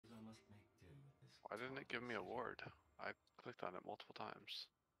Why didn't it give me a ward? I clicked on it multiple times.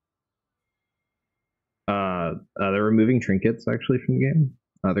 They're removing trinkets actually from the game.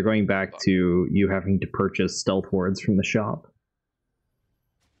 They're going back to you having to purchase stealth wards from the shop.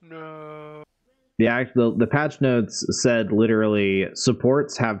 No. The patch notes said literally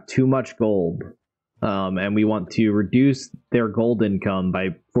supports have too much gold, and we want to reduce their gold income by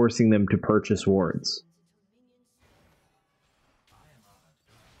forcing them to purchase wards.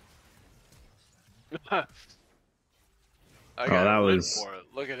 I got that a win was for it.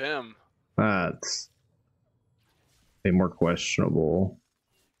 Look at him. That's a more questionable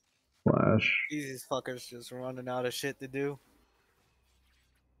flash. These fuckers just running out of shit to do.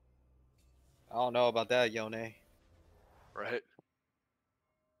 I don't know about that, Yone. Right.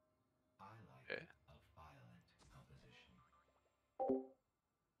 Okay.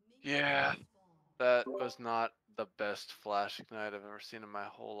 Yeah, that was not the best flash ignite I've ever seen in my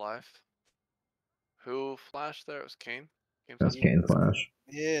whole life. Who flashed there? It was Kayn. That's Kayn flash.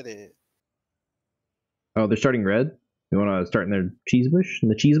 Hit it. Oh, they're starting red. You want to start in their cheese bush? In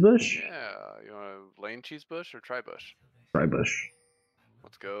the cheese bush? Yeah. You want to lane cheese bush or try bush? Try bush.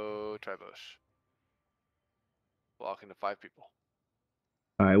 Let's go try bush. Walk into 5 people.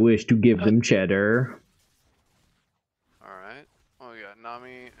 I wish to give them cheddar. Alright. Well, we got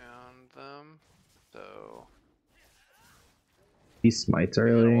Nami and them. So. He smites We're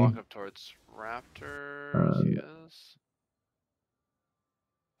early. gonna walk up towards Raptors. Yes.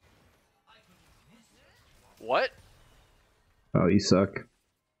 What? Oh, you suck.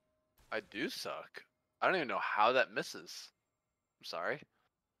 I do suck. I don't even know how that misses. I'm sorry.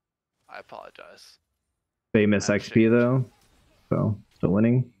 I apologize. Famous I'm XP ashamed. though. So, still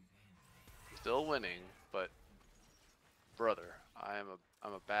winning. Still winning, but brother, I'm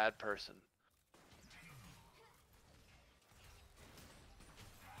a bad person.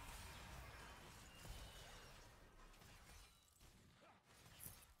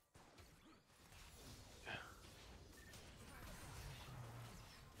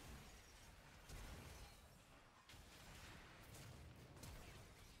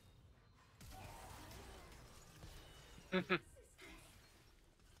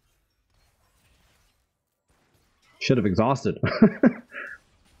 Should have exhausted.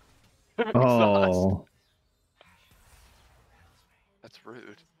 Oh. That's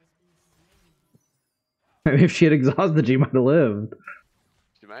rude. If she had exhausted, she might have lived.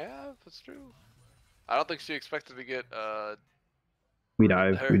 She might have, that's true. I don't think she expected to get We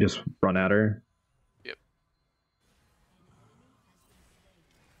dive. We just run at her. Yep.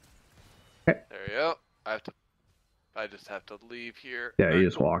 Okay. There you go. I just have to leave here. Yeah, you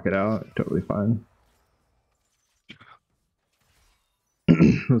just walk it out. Totally fine.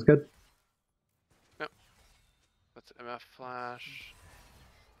 It was good. Yep. That's MF flash.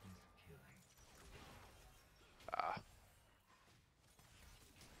 Ah.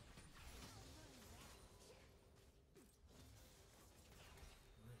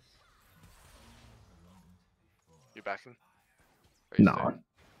 You backing? No.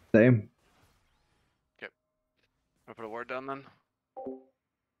 Same. Yep. I'll put a ward down then. I'm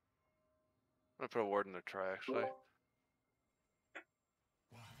gonna put a ward in the try actually.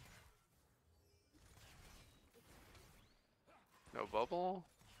 No bubble?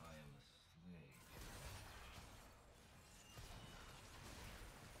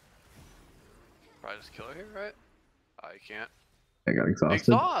 Probably just kill her here, right? I can't. I got exhausted.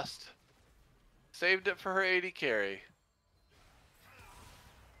 Exhaust! Saved it for her 80 carry.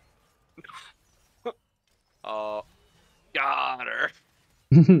 Oh, got her.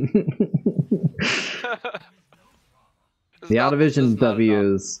 The out of vision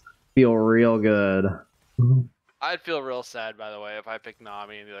W's feel real good. I'd feel real sad, by the way, if I picked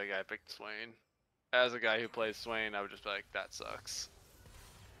Nami and the other guy picked Swain. As a guy who plays Swain, I would just be like, that sucks.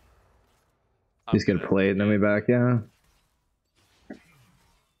 He's gonna play it and then we back, yeah.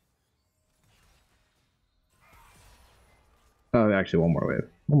 Oh, actually, one more wave.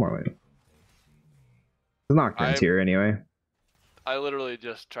 One more wave. The Nocturne's here anyway. I literally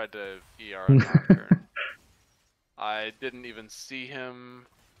just tried to ER a Nocturne. I didn't even see him,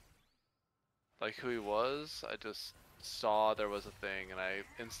 like who he was. I just saw there was a thing and I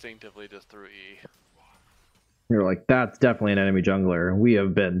instinctively just threw E. You're like, that's definitely an enemy jungler. We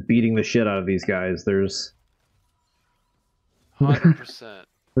have been beating the shit out of these guys. There's 100%.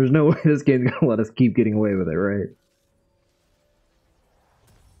 There's no way this game's gonna let us keep getting away with it, right?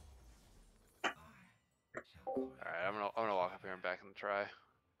 Alright, I'm gonna walk up here and back in the try.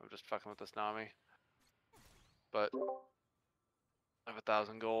 I'm just fucking with this Nami. But I have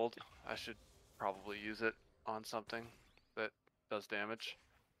 1,000 gold. I should probably use it on something that does damage.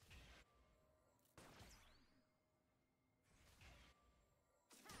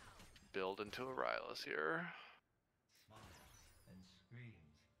 build into a Rylus here.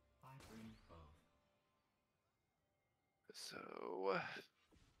 So,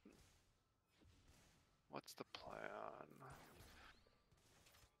 what's the plan?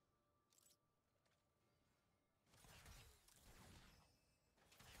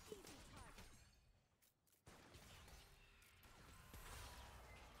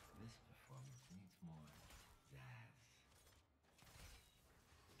 This performance needs more jazz.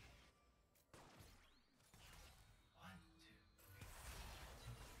 One, two,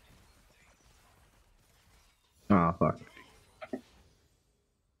 Oh fuck.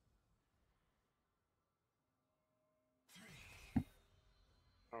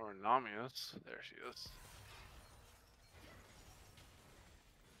 Or Namius. There she is.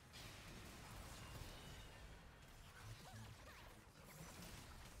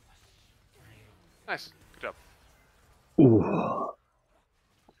 Nice. Good job. Ooh.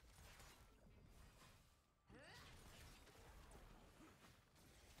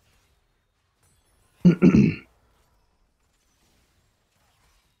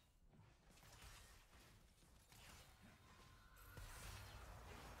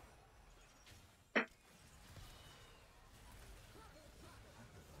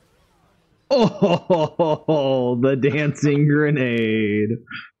 Oh, the dancing grenade.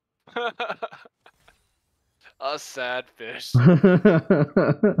 A sad fish.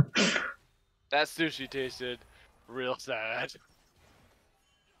 That sushi tasted real sad.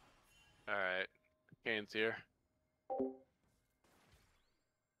 Alright. Kane's here.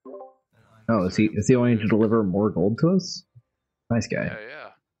 Oh, is he wanting to deliver more gold to us? Nice guy. Yeah,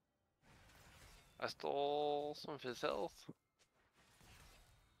 yeah. I stole some of his health.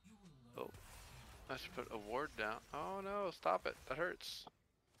 Oh. I should put a ward down. Oh no, stop it. That hurts.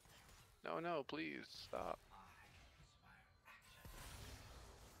 No, no, please stop.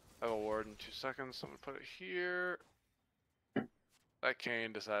 I have a ward in 2 seconds. So I'm gonna put it here. That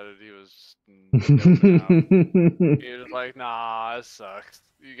Kane decided he was doping out. He was like, nah, this sucks.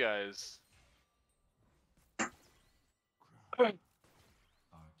 You guys. art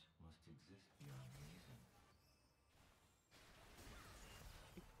must exist beyond reason.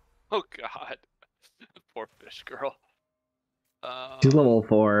 Oh god. Poor fish girl. She's level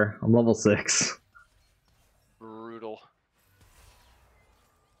 4. I'm level 6. Brutal.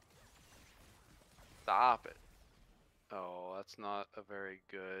 Stop it. Oh, that's not a very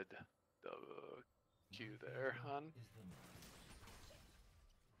good cue there, hon. Is the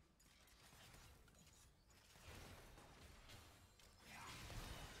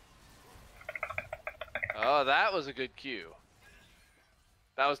mind. Oh, that was a good cue.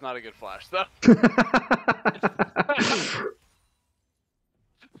 That was not a good flash, though.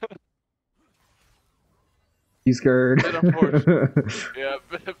 You scared. Bit unfortunate. Yeah,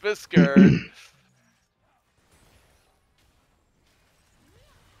 bit scared.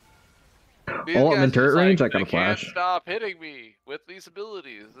 These Oh, I'm guys in turret just range, like, I got a "They can't flash." Stop hitting me with these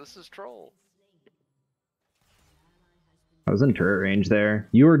abilities. This is troll. I was in turret range there.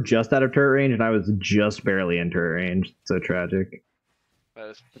 You were just out of turret range, and I was just barely in turret range. So tragic. That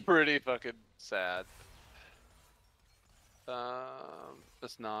is pretty fucking sad.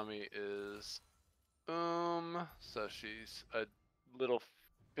 This Nami is so she's a little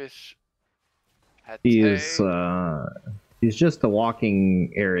fish. She's just a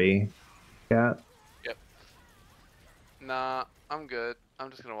walking airy cat. Yep. Nah, I'm good. I'm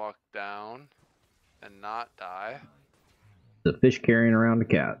just gonna walk down and not die. The fish carrying around a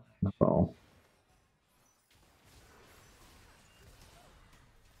cat. That's all.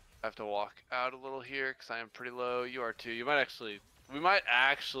 I have to walk out a little here because I am pretty low. You are too. We might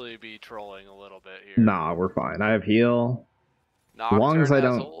actually be trolling a little bit here. Nah, we're fine. I have heal. Nocturne long as I has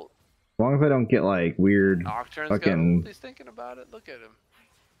don't- ult. As long as I don't get like weird. Nocturne's fucking- got ult. He's thinking about it. Look at him.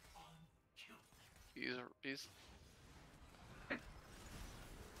 He's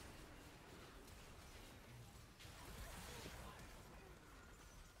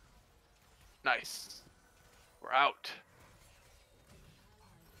nice. We're out.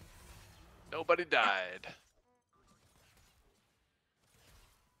 Nobody died.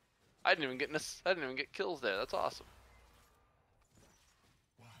 I didn't even get kills there. That's awesome.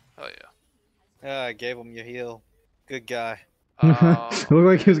 Oh yeah. I gave him your heal. Good guy. It looked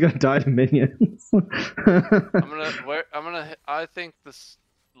like he was gonna die to minions. I think this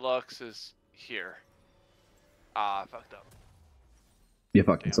Lux is here. Ah, I fucked up. You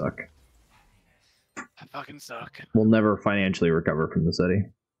fucking Damn. suck. I fucking suck. We'll never financially recover from the city.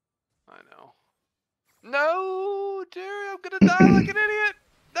 I know. No, Jerry, I'm gonna die like an idiot.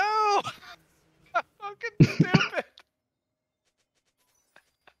 No, I'm fucking stupid.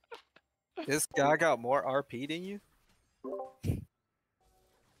 This guy got more RP than you?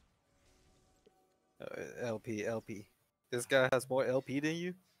 LP, LP. This guy has more LP than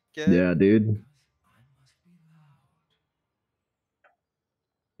you? Gab? Yeah, dude.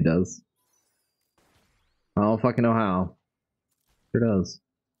 He does. I don't fucking know how. Sure does.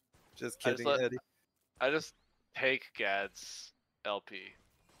 Just I just kidding, let- Eddie. I just take Gad's LP.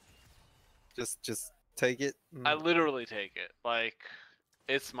 Just take it. I literally take it. Like,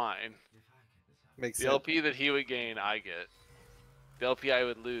 it's mine. Makes The sense. LP that he would gain, I get. The LP I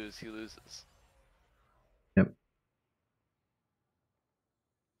would lose, he loses. Yep.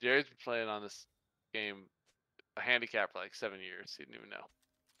 Jared's been playing on this game a handicap for like 7 years. He didn't even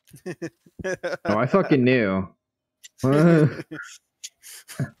know. Oh, I fucking knew.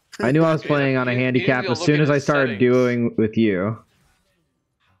 I knew I was playing on a You need to handicap go as look soon at as I his started settings. doing with you.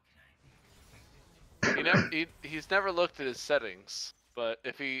 He's never looked at his settings, but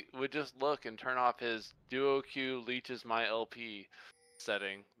if he would just look and turn off his duo Q leeches my LP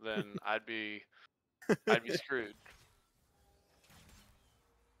setting, then I'd be screwed.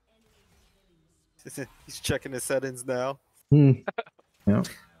 He's checking his settings now. Hmm. Yep.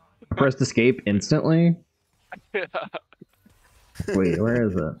 Pressed escape instantly. Wait, where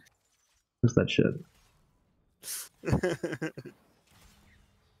is it? Where's that shit?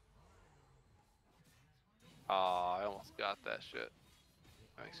 Oh, I almost got that shit.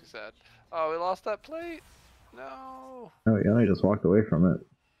 That makes me sad. Oh, we lost that plate. No. Oh yeah, I just walked away from it.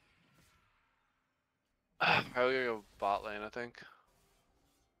 Probably gonna go bot lane, I think.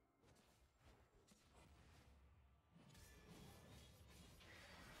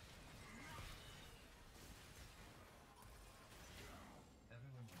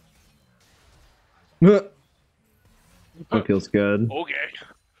 That feels good. Okay.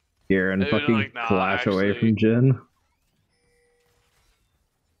 Here and They were fucking like, nah, flash away actually- from Jin.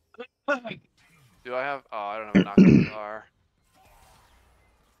 Do I have? Oh, I don't have a knockdown bar.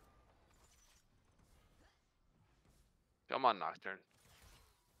 Come on, Nocturne.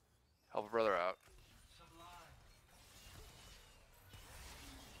 Help a brother out.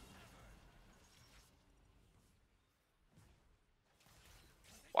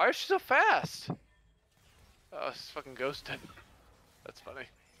 Why is she so fast? Oh, she's fucking ghosted. That's funny.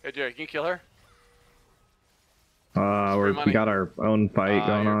 Hey, Jerry, can you kill her? We money. got our own fight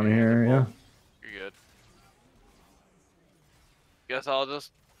going you're on good, here. Yeah. Bull. You're good. Guess I'll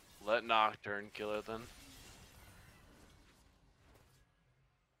just let Nocturne kill her then.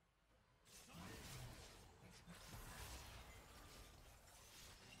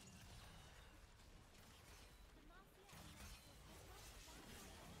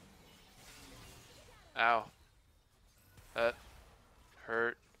 Ow. That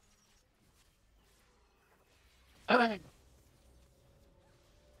hurt. I'm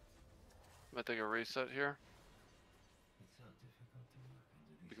gonna take a reset here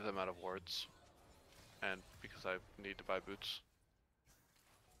because I'm out of wards and because I need to buy boots.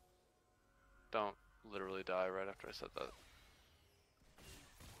 Don't literally die right after I said that.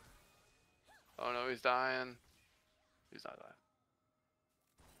 Oh no, he's dying. He's not dying.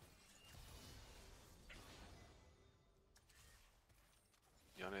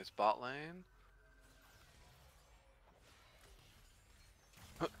 Yone's bot lane.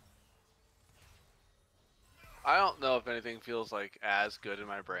 I don't know if anything feels like as good in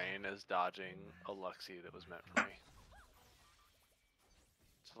my brain as dodging a Luxie that was meant for me.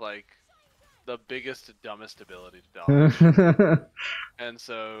 It's like the biggest, dumbest ability to dodge. And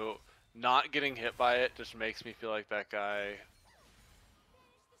so not getting hit by it just makes me feel like that guy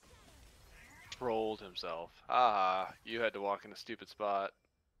trolled himself. Ah, you had to walk in a stupid spot.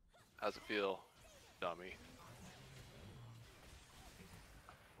 How's it feel, dummy?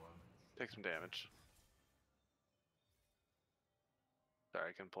 Take some damage.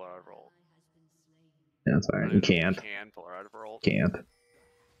 Sorry, I can pull her out of a roll. Yeah, that's I alright. don't You even know if can't. I can pull her out of a roll. Can't.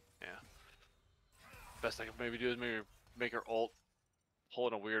 Best I could maybe do is maybe make her ult pull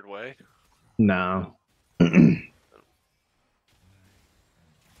in a weird way. No. Guy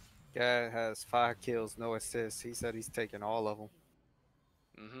has 5 kills, no assists. He said he's taking all of them.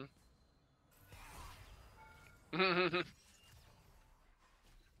 Mm-hmm.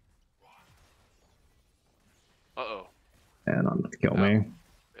 Uh-oh. And on to kill No. me.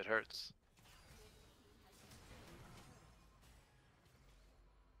 It hurts.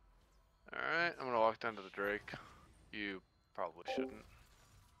 Alright, I'm gonna walk down to the Drake. You probably shouldn't.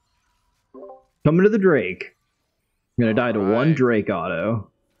 Coming to the Drake. I'm gonna die to one Alright. Drake auto.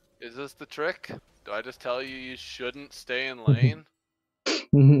 Is this the trick? Do I just tell you you shouldn't stay in lane? Yeah,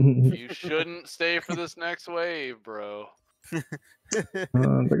 You shouldn't stay for this next wave, bro. I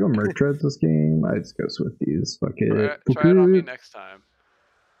go merc treads this game. I just go Swifties. Fuck it. Try it on me next time.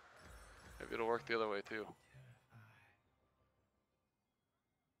 Maybe it'll work the other way too.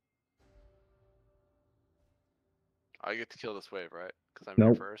 I get to kill this wave, right? Because I'm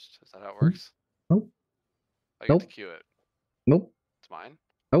Nope. here first. Is that how it works? Nope. I get Nope. to queue it. Nope. It's mine?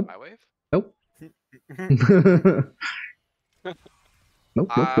 Nope. My wave? Nope. Nope. Nope.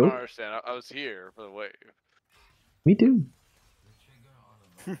 I don't Nope. understand. I was here for the wave. Me too.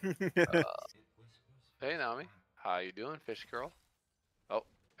 Hey Nami. How you doing, fish girl? Oh,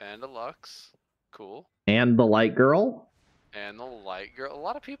 and a Lux. Cool. And the light girl. And the light girl. A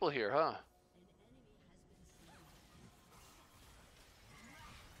lot of people here, huh?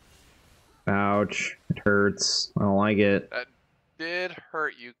 Ouch. It hurts. I don't like it. That did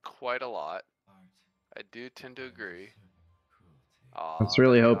hurt you quite a lot. I do tend to agree. I was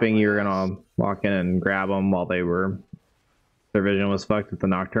really hoping you were gonna walk in and grab them while they were. Their vision was fucked with the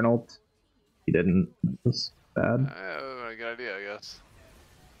Nocturnal. You didn't. It was bad. A good idea, I guess.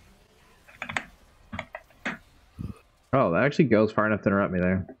 Oh, that actually goes far enough to interrupt me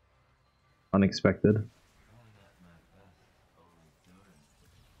there. Unexpected.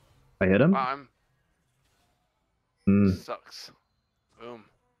 I hit him? Wow, Hmm. sucks. Boom.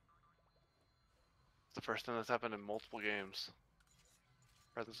 It's the first time that's happened in multiple games.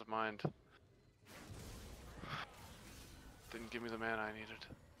 Presence of mind. Didn't give me the mana I needed.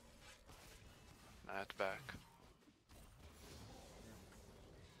 That's back.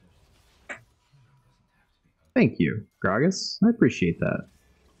 Thank you, Gragas. I appreciate that.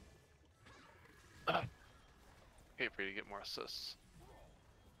 Hate for you to get more assists.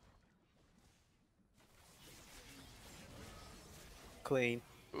 Clean.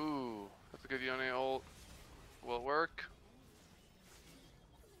 Ooh, that's a good Yone ult. Will it work?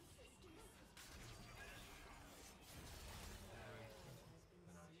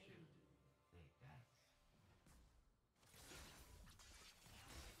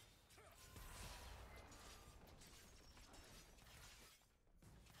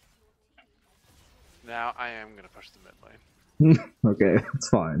 Now I am gonna push the mid lane. Okay, that's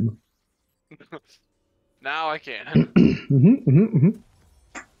fine. Now I can. Mhm, mhm, mhm.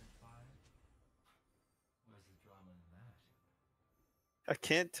 I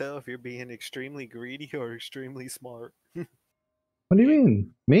can't tell if you're being extremely greedy or extremely smart. What do you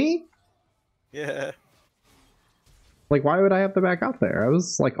mean? Me? Yeah. Like, why would I have to back out there? I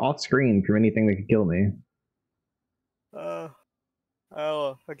was like off screen from anything that could kill me.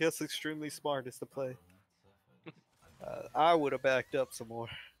 I guess extremely smart is the play. I would have backed up some more.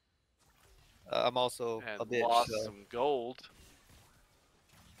 I'm also a And bitch. lost So. some gold.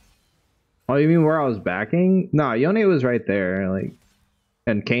 Oh, you mean where I was backing? No, Yone was right there, like,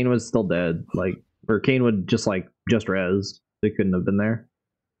 and Kane was still dead. Like, or Kane would just res. They couldn't have been there.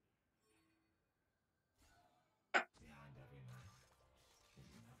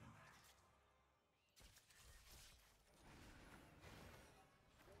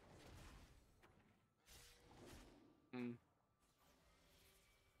 Hmm.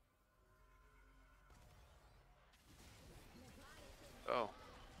 Oh.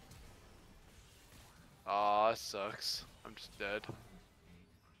 Aw, that sucks. I'm just dead.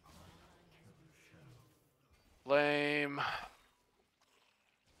 Lame.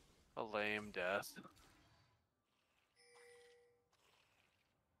 A lame death.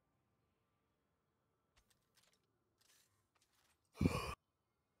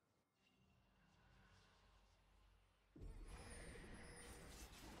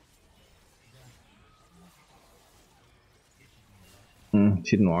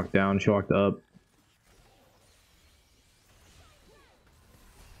 She didn't walk down. She walked up.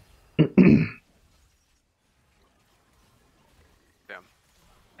 Damn.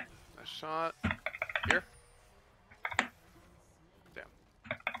 Nice shot. Here. Damn.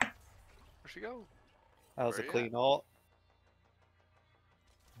 Where'd she go? That was Where a you at? clean ult.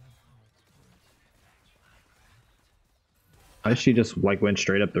 She just like went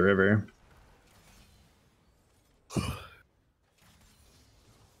straight up the river.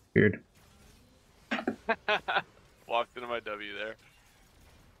 Weird. Walked into my W there.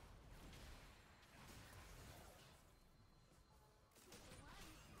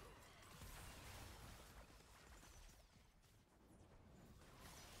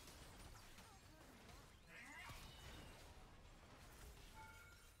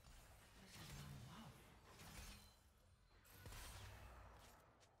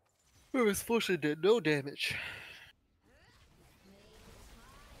 This fortune did no damage.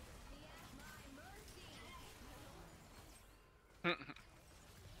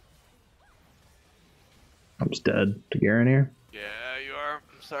 I'm just dead to Garen here. Yeah, you are.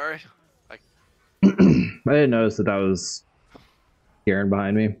 I'm sorry. I didn't notice that was Garen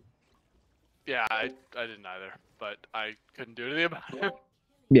behind me. Yeah, I didn't either, but I couldn't do anything about it.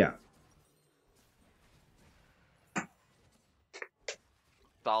 Yeah.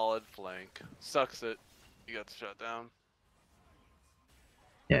 Solid flank. Sucks that you got shut down.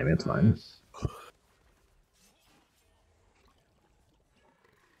 Yeah, I mean, it's fine. Nice.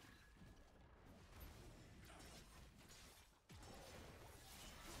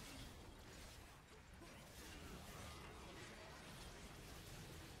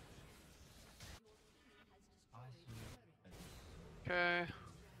 Okay.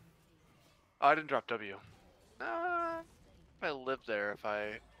 Oh, I didn't drop W. If I lived there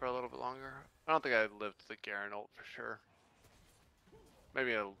for a little bit longer. I don't think I lived the Garen ult for sure.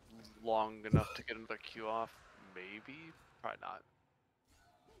 Maybe long enough to get another Q off. Maybe. Probably not.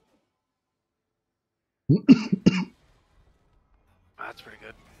 That's pretty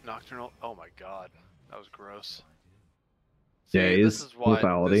good. Nocturnal. Oh my god. That was gross. See, Yeah, this he's is why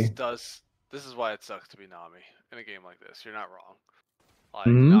lethality. this is why it sucks to be Nami in a game like this. You're not wrong. Like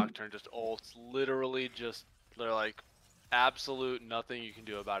Mhm. Nocturne just ults, literally just they're like absolute nothing you can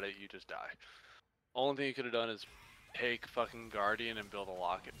do about it. You just die. Only thing you could have done is take fucking Guardian and build a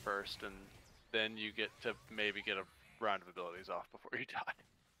locket first, and then you get to maybe get a round of abilities off before you die.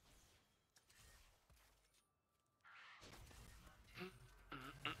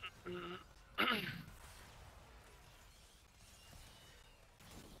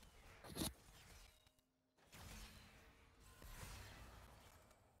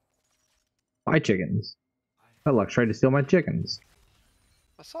 My chickens. That Lux tried to steal my chickens.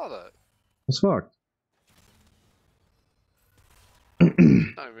 I saw that. It's fucked.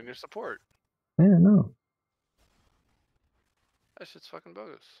 Not even your support. Yeah, no. That shit's fucking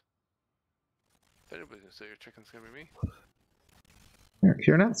bogus. If anybody's gonna say your chicken's gonna be me,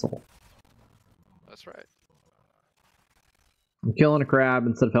 You're an asshole. that's right. I'm killing a crab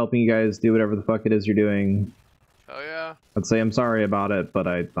instead of helping you guys do whatever the fuck it is you're doing. Oh yeah. I'd say I'm sorry about it, but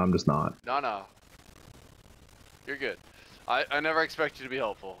I'm just not. No. You're good. I never expect you to be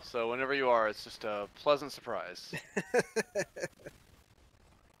helpful, so whenever you are, it's just a pleasant surprise.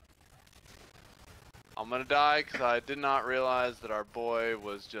 I'm gonna die because I did not realize that our boy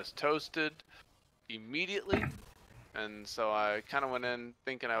was just toasted immediately, and so I kind of went in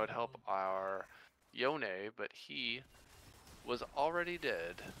thinking I would help our Yone, but he was already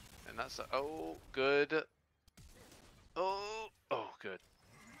dead, and that's oh good. Oh good.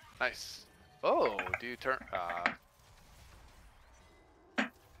 Nice. Oh, do you turn?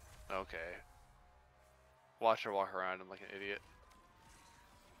 Okay. Watch her walk around him like an idiot.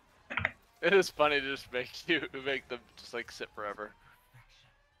 It is funny to just make them just like sit forever.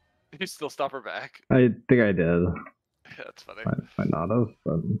 You still stop her back. I think I did. That's funny. I might not have,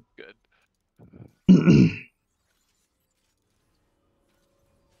 but. Good.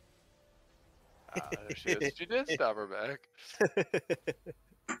 There she is. She did stop her back.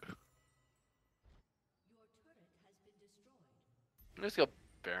 Just go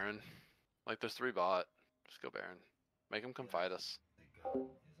Baron. Like there's 3 bot. Just go Baron. Make him come fight us. The gun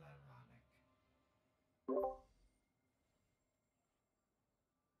is ironic.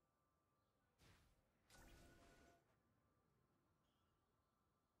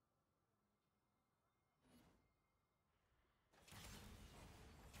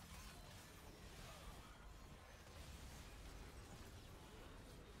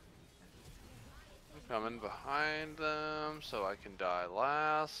 I'm coming behind them so I can die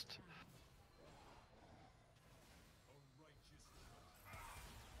last.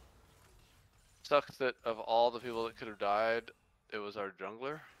 Sucks that of all the people that could have died, it was our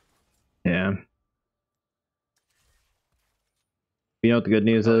jungler. Yeah. You know what the good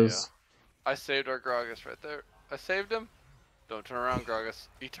news Oh, is? I saved our Gragas right there. I saved him. Don't turn around, Gragas.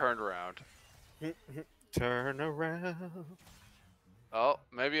 He turned around. Turn around. Oh,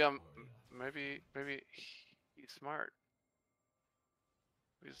 maybe he's smart.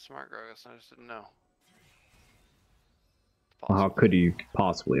 He's a smart Gragas. I just didn't know. It's How possible. could you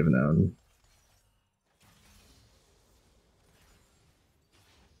possibly have known?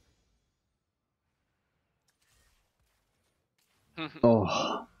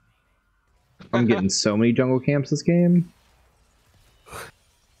 Oh. I'm getting so many jungle camps this game.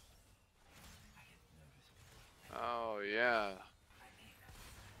 Oh yeah.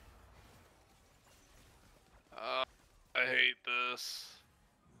 I hate this.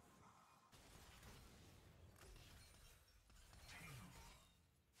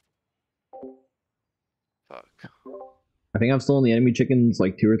 Fuck. I think I've stolen the enemy chickens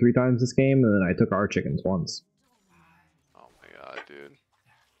like 2 or 3 times this game, and then I took our chickens once. Oh my god, dude.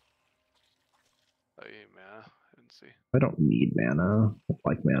 Oh, you need mana? I didn't see. I don't need mana. I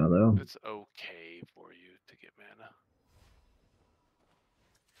like mana though. It's okay for you to get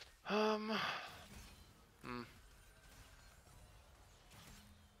mana. Hmm.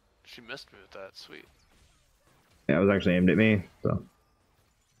 She missed me with that. Sweet. Yeah, it was actually aimed at me. So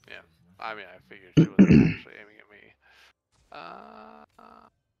Yeah. I mean, I figured she wasn't actually aiming at me.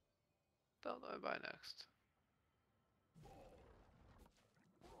 Don't know by next.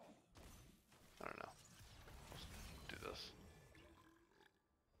 I don't know. Let's do this.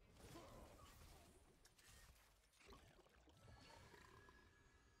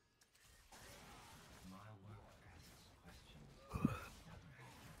 My work asks questions.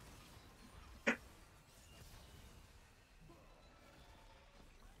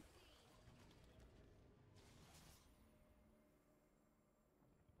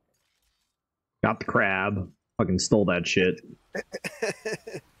 got the crab. Fucking stole that shit.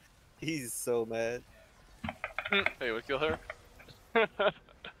 He's so mad. Hey, we kill her?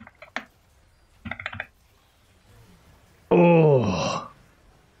 Oh,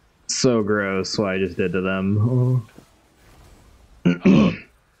 so gross what I just did to them. Oh.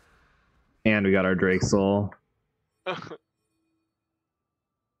 And we got our Drake Soul.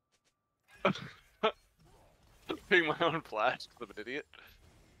 Being my own flash because I'm an idiot.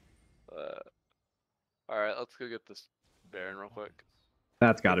 Alright, let's go get this Baron real quick.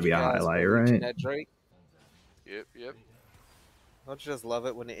 That's got to be a Guys, highlight, we're reaching right? That Drake. Yep. Don't you just love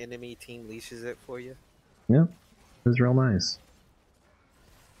it when the enemy team leashes it for you? Yeah, it was real nice.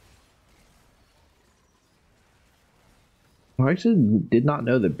 I actually did not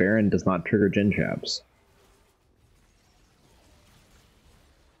know that Baron does not trigger Gen Chaps.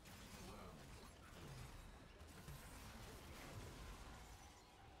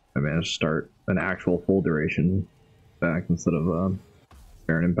 I managed to start an actual full duration back instead of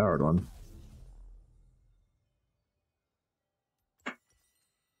Baron empowered one.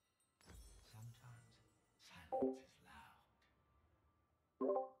 Sometimes silence is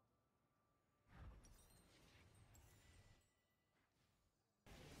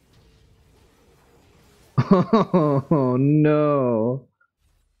loud. Oh no.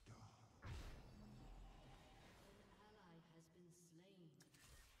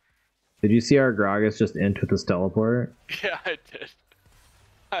 Did you see our Gragas just int with his teleport? Yeah, I did.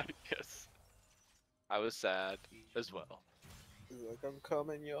 I guess. I was sad as well. He's like, I'm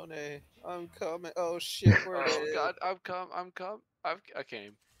coming, Yone. I'm coming. Oh shit, we're Oh dead. god, I'm come. I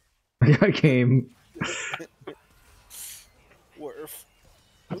came. I came. Worf.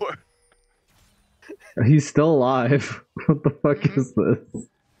 He's still alive. What the fuck is this?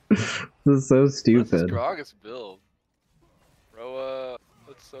 This is so What's this stupid. Gragas build? Roa,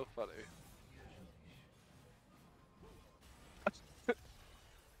 that's so funny.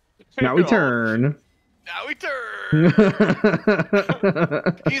 Now we Oh, turn. Now we turn.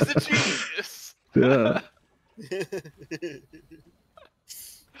 He's a genius. Yeah.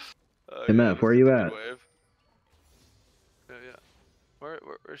 MF, where are you at? Wave. Yeah. Where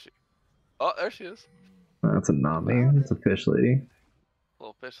is she? Oh, there she is. That's a not me. It's a fish lady.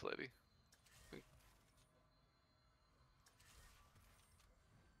 Little fish lady.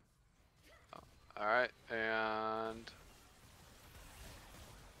 Oh, alright, and...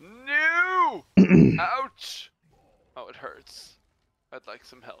 No! Ouch! Oh, it hurts. I'd like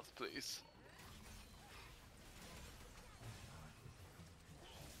some health, please.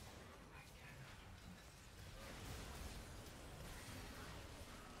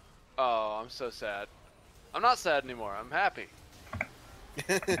 Oh, I'm so sad. I'm not sad anymore. I'm happy.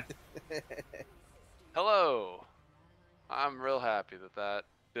 Hello. I'm real happy that that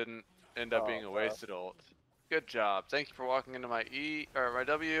didn't end up being a wasted ult. Good job. Thank you for walking into my E or my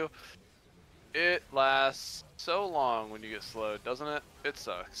W. It lasts so long when you get slowed, doesn't it? It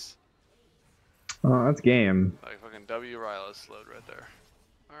sucks. Oh, that's game. Like fucking W Ryla slowed right there.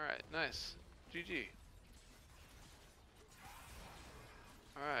 Alright, nice. GG.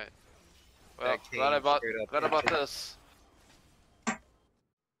 Alright. Well, glad I bought this.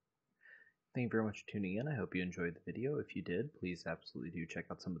 Thank you very much for tuning in. I hope you enjoyed the video. If you did, please absolutely do check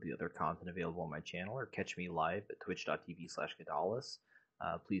out some of the other content available on my channel or catch me live at twitch.tv/Kadalis.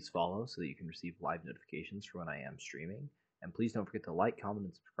 Please follow so that you can receive live notifications for when I am streaming. And please don't forget to like, comment,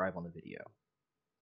 and subscribe on the video.